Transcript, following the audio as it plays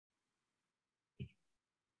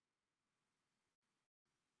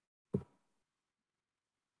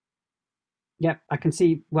Yeah, I can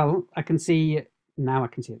see. Well, I can see now. I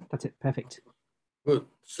can see it. That's it. Perfect. Good.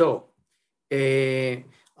 So,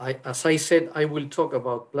 as I said, I will talk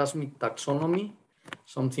about plasmid taxonomy,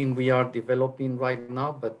 something we are developing right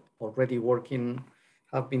now, but already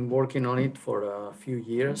have been working on it for a few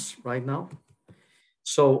years right now.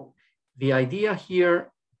 So the idea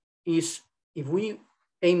here is if we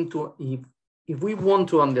want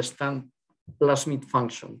to understand plasmid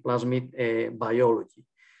function, plasmid biology,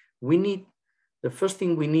 the first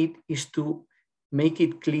thing we need is to make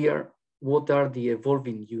it clear what are the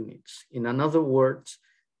evolving units. In other words,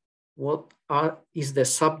 what is the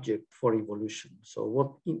subject for evolution? So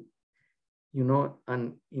what,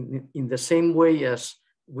 and in the same way as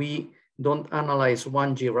we don't analyze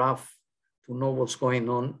one giraffe to know what's going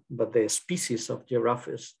on, but the species of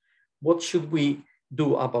giraffes, what should we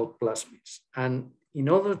do about plasmids? And in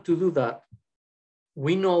order to do that,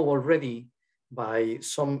 we know already by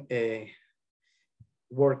some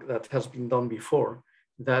work that has been done before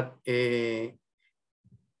that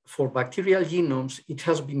for bacterial genomes, it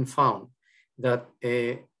has been found that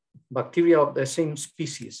bacteria of the same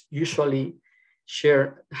species usually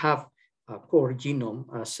have a core genome,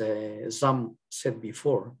 as Zam said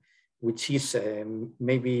before, which is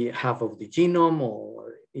maybe half of the genome,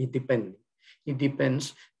 or it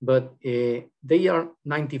depends, but they are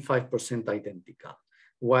 95% identical,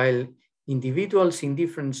 while individuals in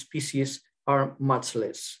different species are much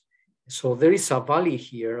less. So there is a value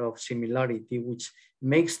here of similarity, which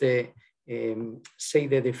makes the, say,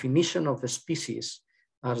 the definition of the species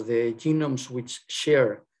as the genomes which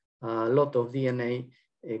share a lot of DNA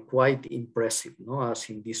quite impressive, no? As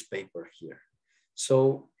in this paper here.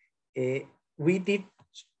 So we did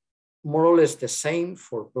more or less the same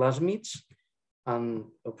for plasmids, and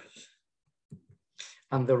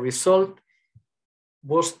the result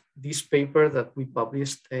was this paper that we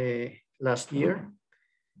published last year,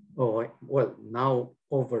 or well, now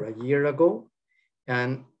over a year ago,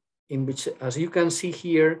 and in which, as you can see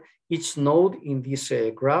here, each node in this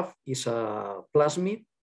graph is a plasmid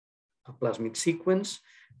sequence,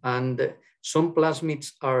 and some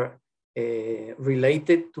plasmids are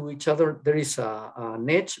related to each other. There is an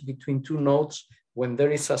edge between two nodes when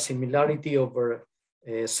there is a similarity over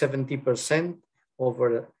 70%,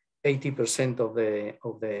 over 80% of the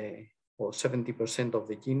or 70% of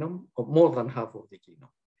the genome, or more than half of the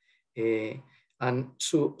genome. And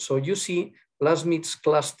so you see plasmids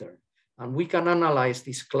cluster, and we can analyze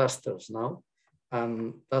these clusters now,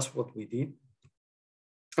 and that's what we did.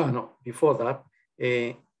 Oh no, before that,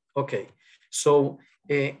 okay. So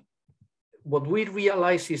what we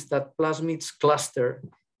realize is that plasmids cluster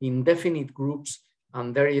in definite groups,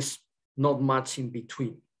 and there is not much in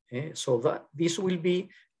between. So that this will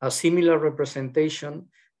be a similar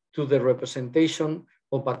representation to the representation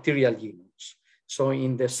of bacterial genomes. So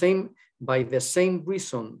by the same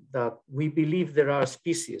reason that we believe there are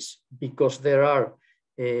species, because there are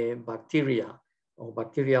bacteria or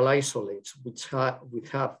bacterial isolates that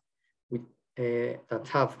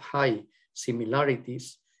have high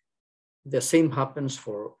similarities, the same happens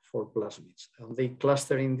for plasmids. And they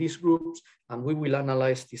cluster in these groups, and we will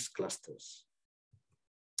analyze these clusters.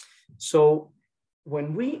 So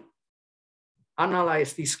when we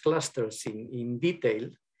analyze these clusters in detail,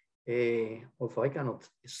 although I cannot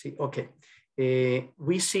see, okay,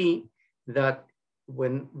 we see that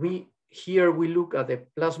when we look at the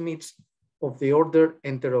plasmids of the order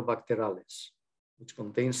Enterobacterales, which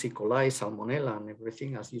contains E. coli, Salmonella, and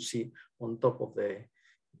everything, as you see on top of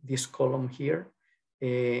this column here.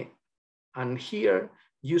 And here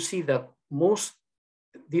you see that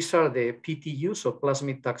these are the PTUs, or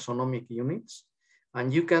plasmid taxonomic units.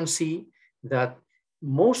 And you can see that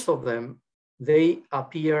most of them, they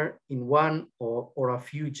appear in one or a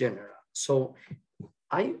few genera. So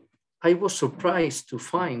I was surprised to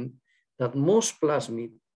find that most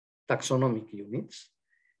plasmid taxonomic units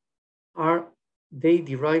they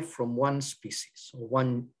derive from one species or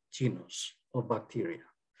one genus of bacteria.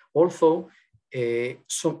 Although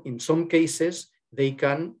in some cases, they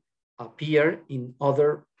can appear in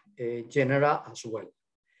other genera as well,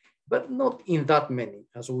 but not in that many,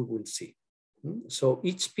 as we will see. So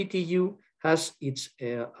each PTU has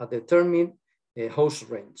a determined host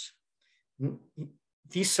range.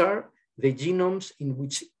 These are the genomes in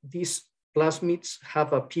which these plasmids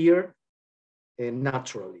have appeared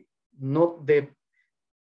naturally, not the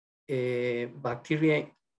bacteria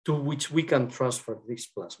to which we can transfer this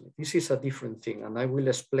plasmid. This is a different thing, and I will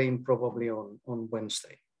explain probably on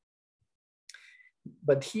Wednesday.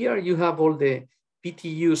 But here you have all the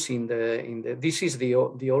PTUs this is the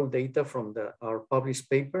old data from our published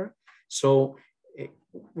paper. So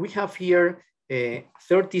we have here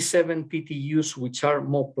 37 PTUs, which are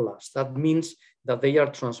MO+. That means that they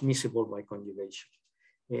are transmissible by conjugation,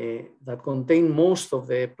 that contain most of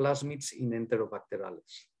the plasmids in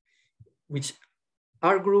Enterobacterales, which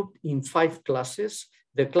are grouped in 5 classes.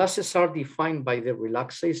 The classes are defined by the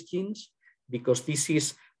relaxase genes, because this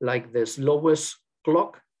is like the slowest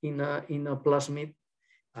clock in a plasmid,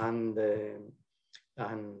 and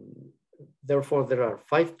therefore there are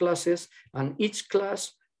 5 classes, and each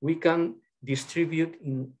class we can distribute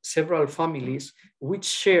in several families which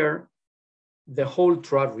share the whole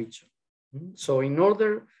TRUZ region. So in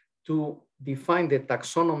order to define the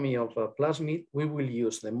taxonomy of a plasmid, we will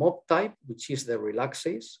use the MOB type, which is the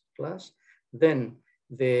relaxase class, then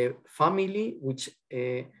the family, which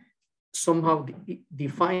somehow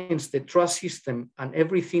defines the TRUZ system and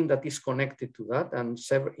everything that is connected to that, and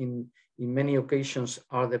in many occasions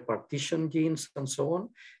are the partition genes and so on,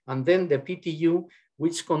 and then the PTU,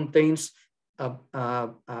 which contains a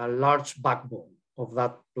large backbone of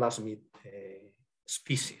that plasmid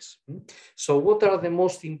species. So what are the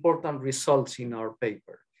most important results in our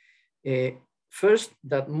paper? First,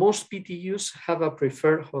 that most PTUs have a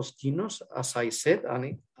preferred host genus, as I said,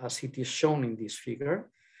 and as it is shown in this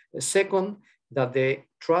figure. Second, that the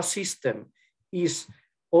TRUZ system is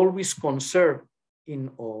always conserved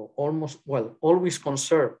in, or almost, well, always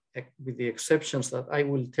conserved, with the exceptions that I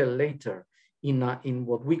will tell later, in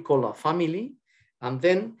what we call a family. And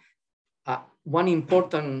then one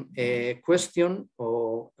important question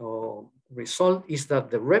or result is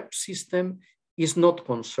that the rep system is not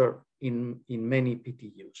conserved in many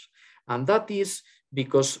PTUs. And that is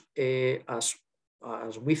because as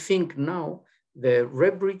we think now, the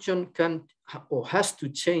rep region can or has to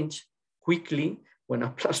change quickly when a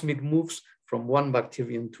plasmid moves from one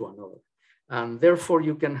bacterium to another. And therefore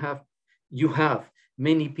you have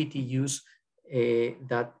many PTUs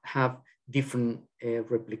that have different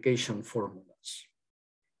replication formulas.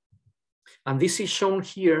 And this is shown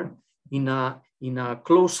here in a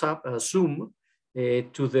close-up zoom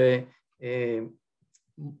to the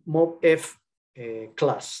MOB-F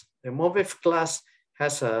class. The MOB-F class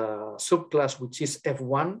has a subclass which is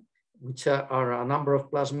F1, which are a number of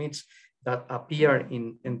plasmids that appear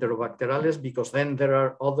in Enterobacterales, because then there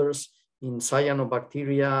are others in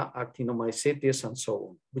cyanobacteria, actinomycetes, and so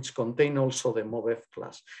on, which contain also the MOB-F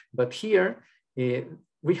class. But here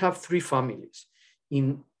we have 3 families.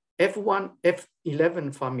 In F1,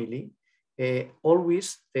 F11 family,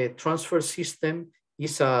 always the transfer system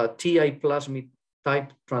is a TI plasmid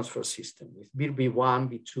type transfer system with BIR-B1,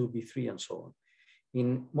 B2, B3, and so on.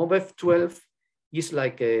 In MOB-F12 is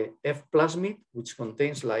like a F plasmid, which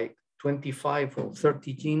contains like 25 or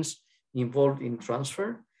 30 genes involved in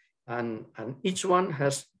transfer, and each one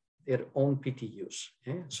has their own PTUs.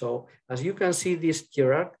 So as you can see, this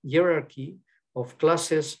hierarchy of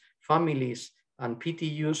classes, families, and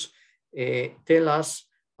PTUs tell us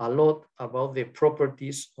a lot about the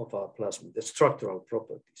properties of our plasmid, the structural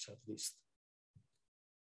properties at least.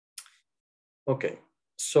 Okay,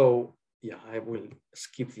 so yeah, I will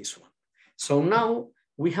skip this one. So now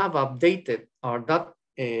we have updated our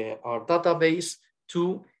database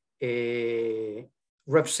to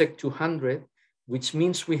RepSec 200, which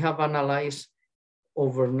means we have analyzed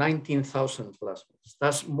over 19,000 plasmids.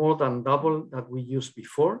 That's more than double that we used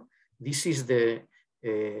before. This is the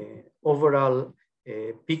overall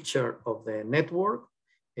picture of the network.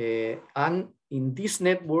 And in this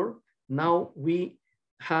network, now we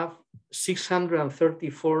have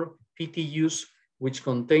 634 PTUs, which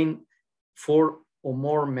contain 4 or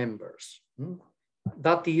more members.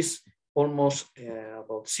 That is almost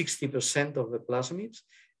about 60% of the plasmids.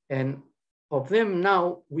 And of them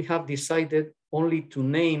now, we have decided only to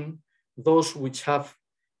name those which have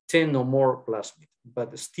 10 or more plasmids,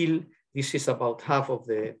 but still this is about half of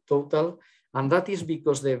the total. And that is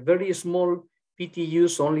because the very small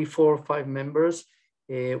PTUs, only 4 or 5 members,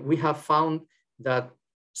 we have found that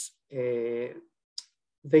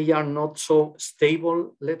they are not so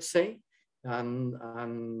stable, let's say. And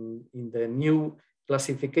in the new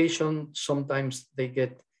classification, sometimes they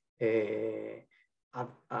get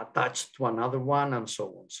attached to another one and so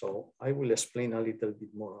on. So I will explain a little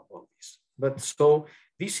bit more about this. But so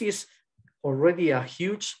this is already a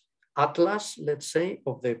huge atlas, let's say,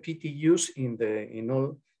 of the PTUs in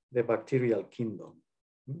all the bacterial kingdom.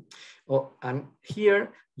 Oh, and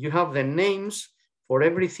here you have the names for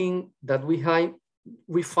everything that we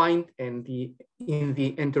find in the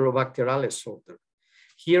Enterobacterales sorter.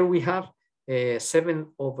 Here we have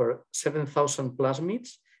over 7,000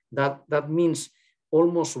 plasmids. That means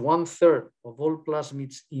almost 1/3 of all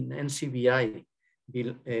plasmids in NCBI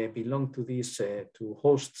belong to these to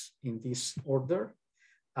hosts in this order.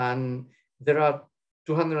 And there are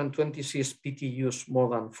 226 PTUs more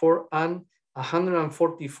than 4 and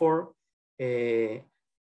 144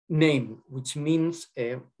 named, which means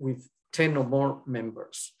with 10 or more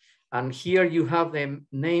members. And here you have the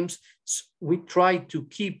names. We try to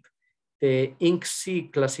keep the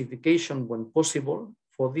INC classification when possible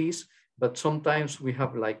for this, but sometimes we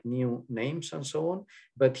have like new names and so on.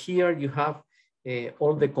 But here you have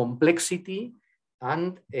all the complexity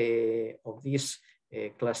and of this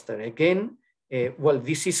cluster. Again, well,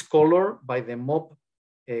 this is colored by the MOB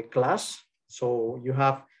class. So you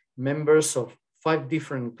have members of 5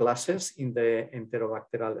 different classes in the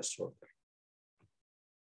Enterobacteriales sorter.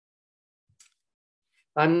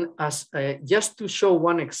 And as just to show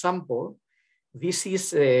one example, this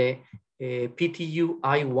is a PTU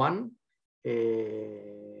I1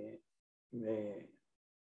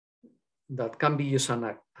 that can be used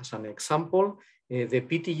as an example. The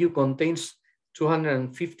PTU contains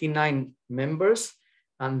 259 members,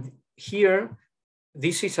 and here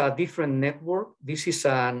this is a different network. This is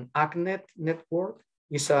an ACNet network.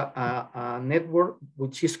 It's a network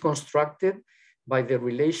which is constructed by the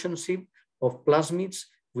relationship of plasmids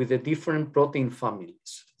with the different protein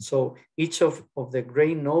families. So each of the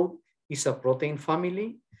gray node is a protein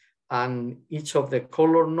family, and each of the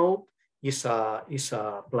color node is a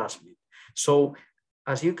plasmid. So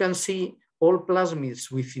as you can see, all plasmids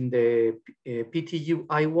within the PTU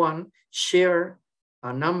I1 share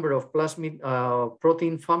a number of plasmid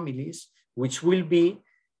protein families, which will be,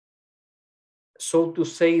 so to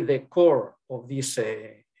say, the core of this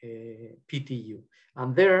PTU.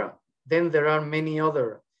 And then there are many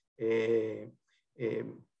other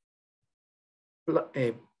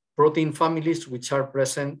protein families which are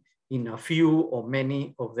present in a few or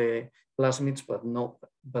many of the plasmids, but not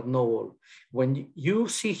all. When you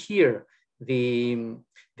see here the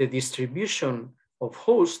distribution of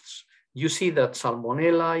hosts, you see that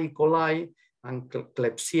Salmonella, E. coli, and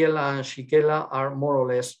Klebsiella and Shigella are more or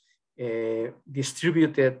less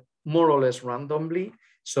distributed more or less randomly.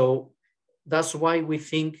 So that's why we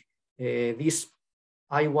think these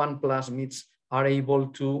I1 plasmids are able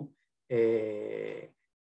to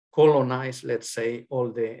colonize, let's say,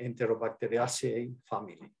 all the Enterobacteriaceae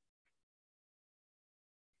family.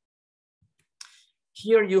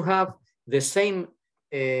 Here you have the same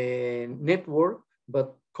network,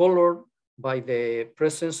 but colored by the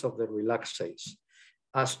presence of the relaxase.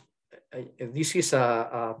 As this is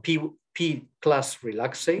a P class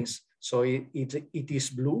relaxase, so it is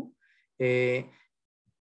blue. There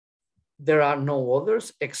are no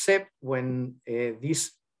others except when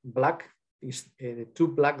this black is the 2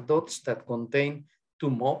 black dots that contain 2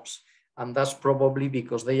 MOBs, and that's probably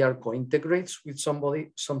because they are cointegrates with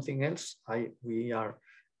something else. We are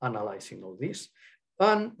analyzing all this.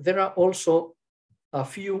 And there are also a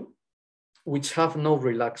few which have no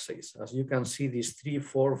relaxase. As you can see, these 3,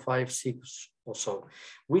 4, 5, 6 or so.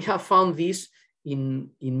 We have found this in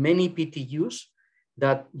many PTUs,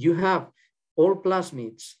 that you have all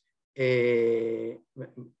plasmids, if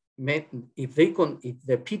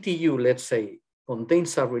the PTU, let's say,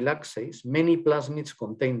 contains a relaxase, many plasmids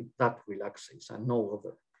contain that relaxase and no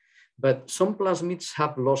other. But some plasmids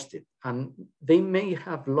have lost it, and they may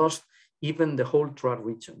have lost even the whole TRA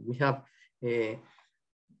region. We have a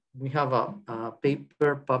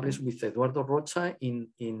paper published with Eduardo Rocha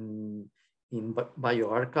in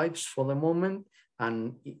bioarchives for the moment,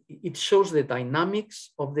 and it shows the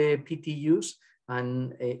dynamics of the PTUs,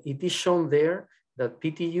 and it is shown there that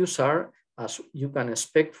PTUs are, as you can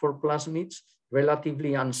expect for plasmids,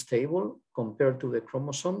 relatively unstable compared to the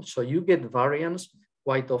chromosome. So you get variants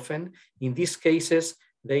quite often. In these cases,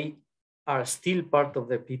 they are still part of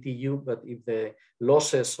the PTU, but if the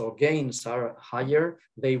losses or gains are higher,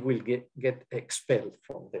 they will get expelled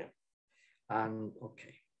from there. And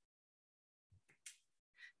okay.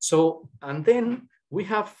 So, and then we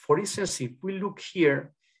have, for instance, if we look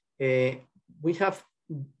here, we have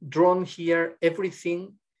drawn here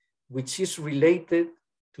everything which is related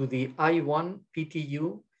to the I1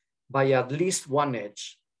 PTU by at least one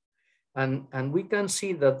edge. And we can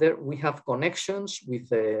see that there we have connections with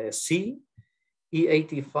C,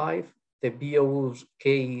 E85, the BOK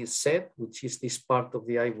which is this part of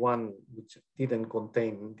the I1 which didn't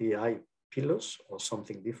contain the I pilus or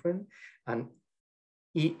something different, and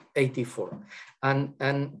E84. And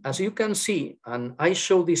as you can see, and I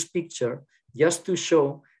show this picture just to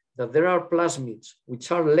show that there are plasmids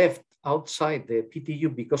which are left outside the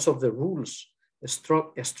PTU because of the rules,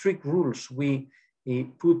 strict rules we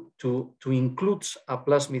to include a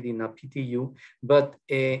plasmid in a PTU, but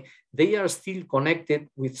they are still connected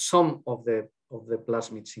with some of the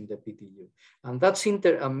plasmids in the PTU. And that's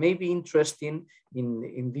maybe interesting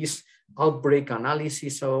in this outbreak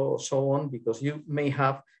analysis or so on, because you may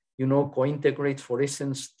have, cointegrate. For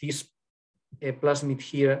instance, this plasmid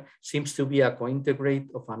here seems to be a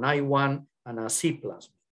cointegrate of an I1 and a C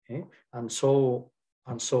plasmid, okay? and so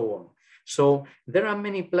on. So there are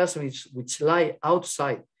many plasmids which lie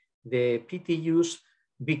outside the PTUs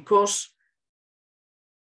because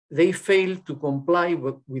they fail to comply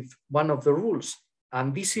with one of the rules.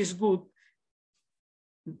 And this is good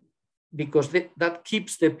because that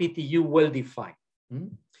keeps the PTU well defined.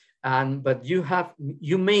 But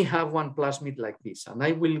you may have one plasmid like this, and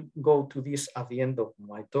I will go to this at the end of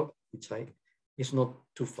my talk, which is not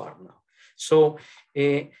too far now. So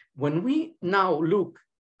when we now look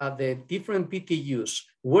at the different PTUs,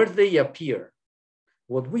 where they appear,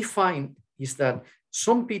 what we find is that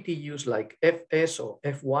some PTUs like FS or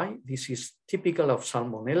FY, this is typical of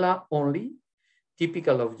Salmonella only,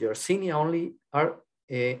 typical of Yersinia only, are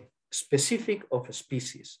specific of a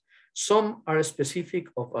species. Some are specific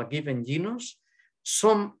of a given genus,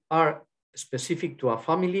 some are specific to a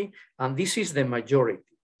family, and this is the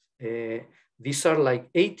majority. These are like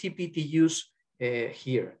 80 PTUs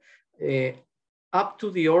here. Up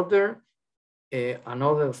to the order,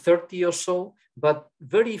 another 30 or so, but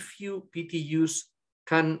very few PTUs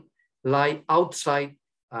can lie outside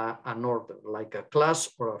an order, like a class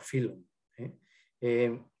or a phylum.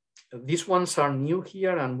 These ones are new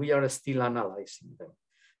here, and we are still analyzing them.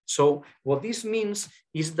 So what this means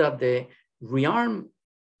is that the realm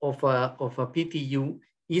of a PTU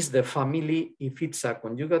is the family if it's a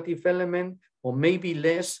conjugative element, or maybe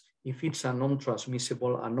less if it's a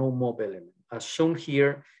non-transmissible, a no-mob element. As shown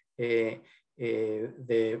here,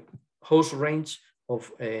 the host range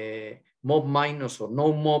of mob minus or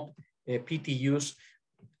no-mob PTUs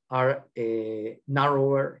are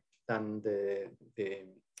narrower than the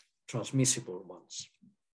transmissible ones.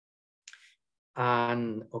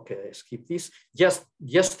 And okay, I skip this.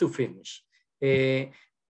 Just to finish,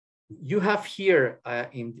 you have here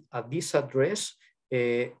at this address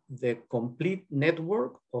the complete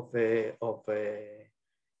network of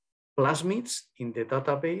plasmids in the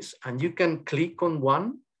database, and you can click on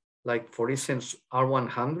one, like for instance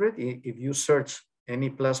R100. If you search any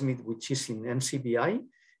plasmid which is in NCBI,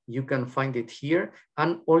 you can find it here,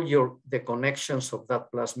 and all the connections of that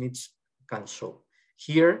plasmids can show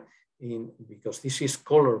here. Because this is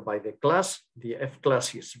colored by the class, the F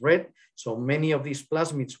class is red, so many of these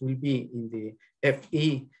plasmids will be in the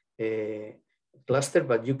FE cluster,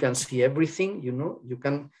 but you can see everything. You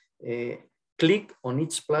can click on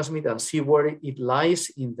each plasmid and see where it lies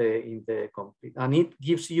in the complete, and it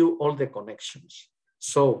gives you all the connections.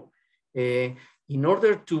 So in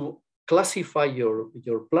order to classify your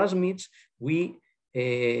plasmids, we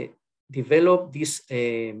developed this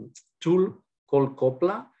tool called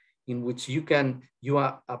COPLA, in which you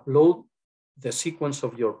upload the sequence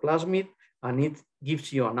of your plasmid, and it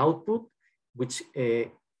gives you an output, which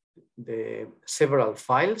the several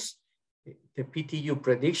files, the PTU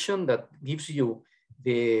prediction that gives you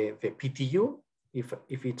the PTU,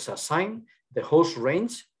 if it's assigned, the host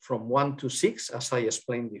range from 1 to 6, as I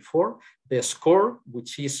explained before, the score,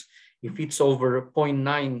 which is, if it's over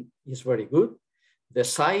 0.9, is very good, the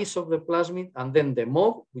size of the plasmid, and then the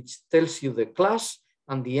mob, which tells you the class,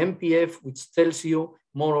 and the MPF, which tells you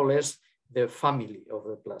more or less the family of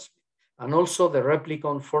the plasmid, and also the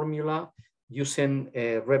replicon formula using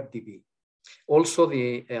RepDB. Also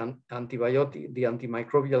the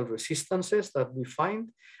antimicrobial resistances that we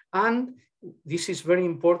find, and this is very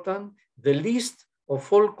important, the list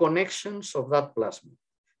of all connections of that plasmid,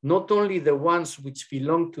 not only the ones which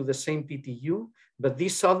belong to the same PTU, but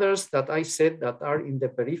these others that I said that are in the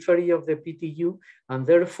periphery of the PTU, and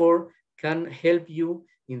therefore can help you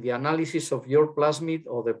in the analysis of your plasmid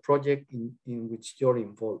or the project in which you're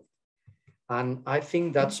involved. And I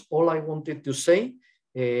think that's all I wanted to say.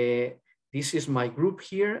 This is my group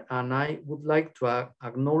here, and I would like to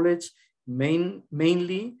acknowledge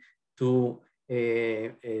mainly to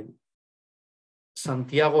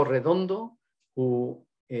Santiago Redondo, who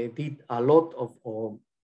did a lot of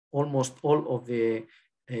almost all of the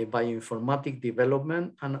bioinformatic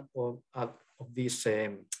development and of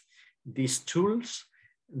these tools.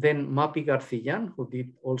 Then Mapi Garcillan, who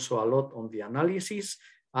did also a lot on the analysis,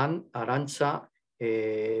 and Arantxa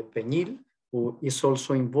Peñil, who is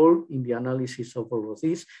also involved in the analysis of all of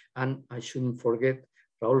this. And I shouldn't forget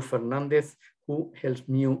Raúl Fernández, who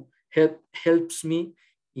helps me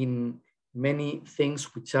in many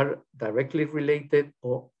things which are directly related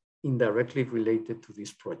or indirectly related to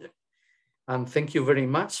this project. And thank you very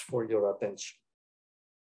much for your attention.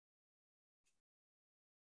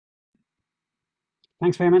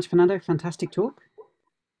 Thanks very much, Fernando. Fantastic talk.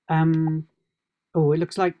 Oh, it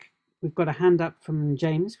looks like we've got a hand up from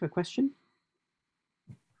James for a question.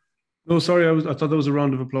 No, sorry, I thought that was a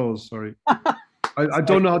round of applause. Sorry. I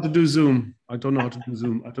don't know how to do Zoom. I don't know how to do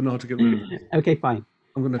Zoom. I don't know how to get rid of it. Okay, fine.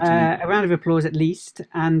 I'm going to have to a round of applause at least.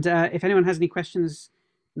 And if anyone has any questions,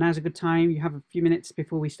 now's a good time. You have a few minutes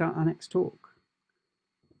before we start our next talk.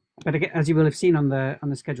 But again, as you will have seen on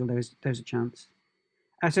the schedule, there's a chance.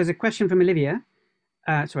 So there's a question from Olivia.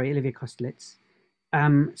 Olivia Kostelitz,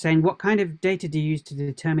 saying, what kind of data do you use to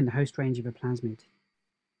determine the host range of a plasmid?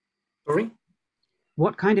 Sorry?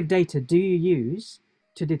 What kind of data do you use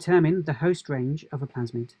to determine the host range of a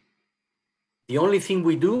plasmid? The only thing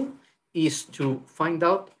we do is to find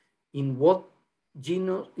out in what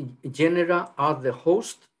genera are the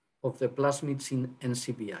host of the plasmids in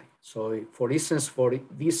NCBI. So for instance, for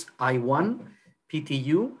this I1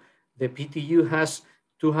 PTU, the PTU has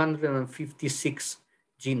 256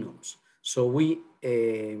 genomes. So we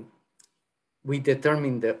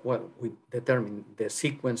determine the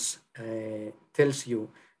sequence tells you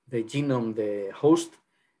the genome, the host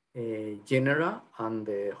genera and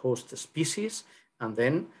the host species, and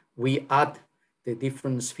then we add the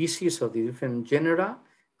different species of the different genera,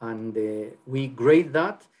 and we grade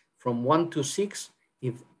that from 1 to 6.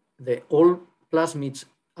 If all plasmids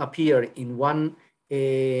appear in one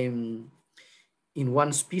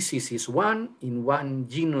species is 1, in one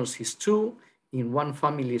genus is 2, in one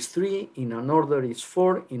family is 3, in an order is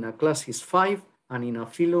 4, in a class is 5, and in a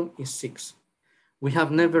phylum is 6. We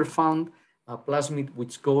have never found a plasmid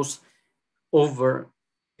which goes over,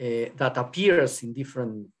 that appears in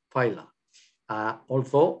different phyla.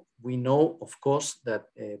 Although we know, of course, that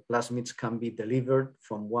plasmids can be delivered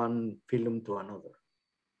from one phylum to another.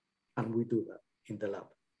 And we do that in the lab.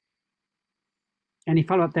 Any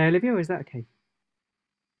follow-up there, Olivia, or is that okay?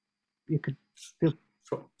 You could feel...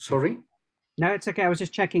 Sorry? No, it's okay. I was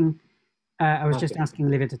just checking. I was just asking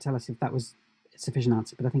Olivia to tell us if that was a sufficient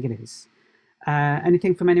answer, but I think it is.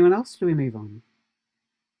 Anything from anyone else? Do we move on?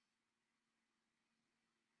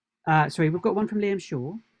 Sorry, we've got one from Liam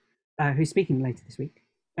Shaw, who's speaking later this week,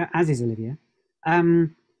 as is Olivia.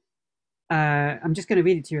 I'm just going to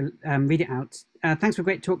read it to you. Read it out. Thanks for a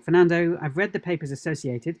great talk, Fernando. I've read the papers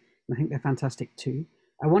associated, and I think they're fantastic too.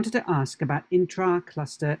 I wanted to ask about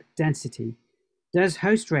intra-cluster density. Does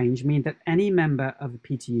host range mean that any member of a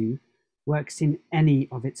PTU works in any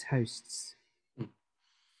of its hosts?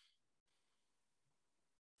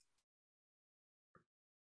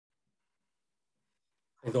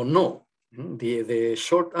 I don't know. The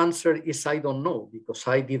short answer is I don't know, because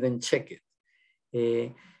I didn't check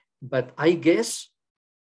it. But I guess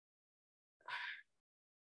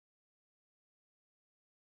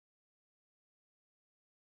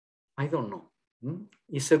I don't know.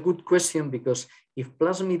 It's a good question, because if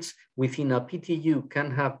plasmids within a PTU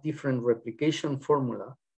can have different replication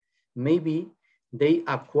formula, maybe they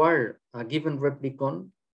acquire a given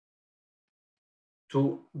replicon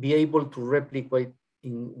to be able to replicate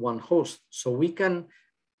in one host. So we can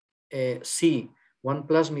see one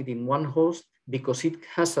plasmid in one host because it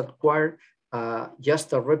has acquired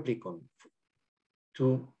just a replicon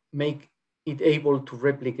to make it able to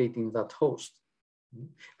replicate in that host,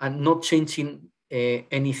 and not changing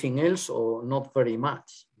anything else, or not very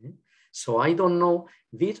much. So I don't know,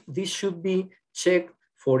 this should be checked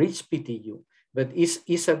for each PTU, but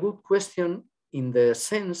it's a good question in the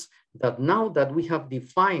sense that now that we have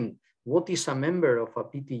defined what is a member of a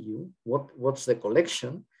PTU, what's the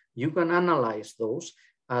collection, you can analyze those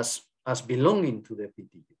as belonging to the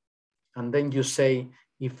PTU. And then you say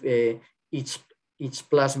if each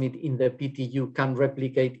plasmid in the PTU can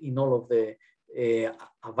replicate in all of the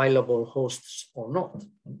available hosts or not.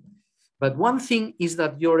 But one thing is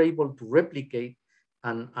that you're able to replicate,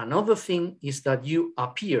 and another thing is that you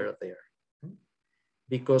appear there.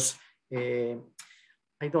 Because I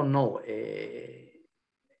don't know,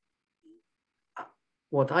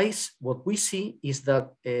 what we see is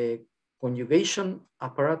that conjugation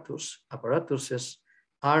apparatuses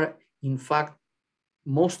are, in fact,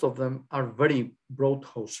 most of them are very broad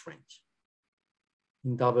host range.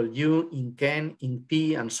 In W, in Ken, in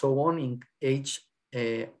P, and so on, in H,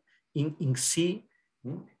 in C,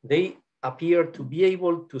 they appear to be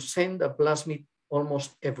able to send a plasmid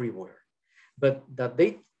almost everywhere. But that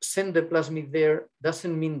they send the plasmid there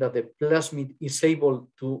doesn't mean that the plasmid is able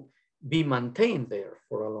to be maintained there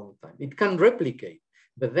for a long time. It can replicate,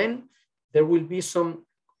 but then there will be some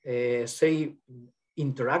say,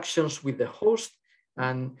 interactions with the host.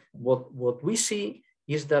 And what we see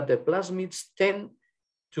is that the plasmids tend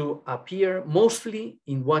to appear mostly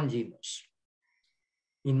in one genus,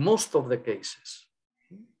 in most of the cases.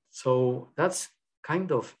 So that's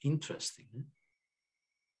kind of interesting.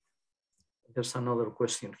 There's another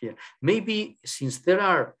question here. Maybe since there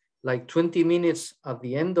are like 20 minutes at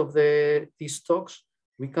the end of these talks,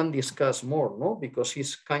 we can discuss more, no? Because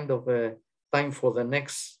it's kind of a time for the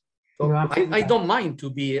next talk. I don't mind to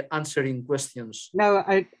be answering questions. No,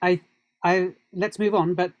 let's move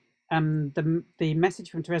on. But the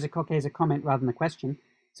message from Teresa Coque is a comment rather than a question,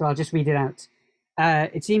 so I'll just read it out.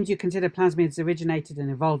 It seems you consider plasmids originated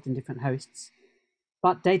and evolved in different hosts,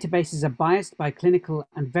 but databases are biased by clinical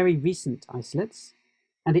and very recent isolates,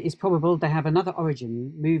 and it is probable they have another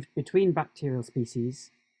origin, moved between bacterial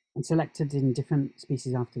species and selected in different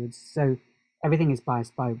species afterwards. So everything is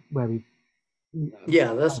biased by where we...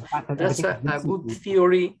 Yeah, that's a good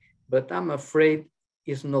theory, but I'm afraid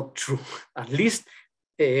it's not true, at least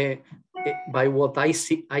by what I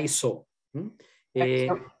saw.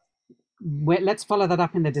 Let's follow that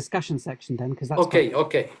up in the discussion section then, because that's...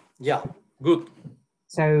 Okay, yeah, good.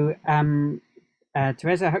 So,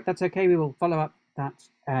 Teresa, I hope that's okay. We will follow up that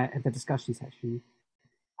at the discussion section.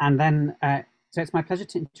 And then, so it's my pleasure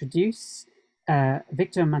to introduce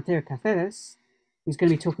Victor Mateo Cáceres, who's going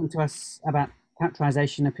to be talking to us about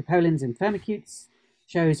characterization of pipolins in firmicutes,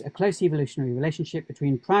 shows a close evolutionary relationship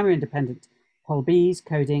between primary independent POL-Bs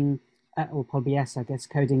coding, or POL-Bs, I guess,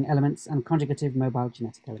 coding elements and conjugative mobile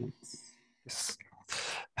genetic elements. Yes.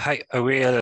 Hi, we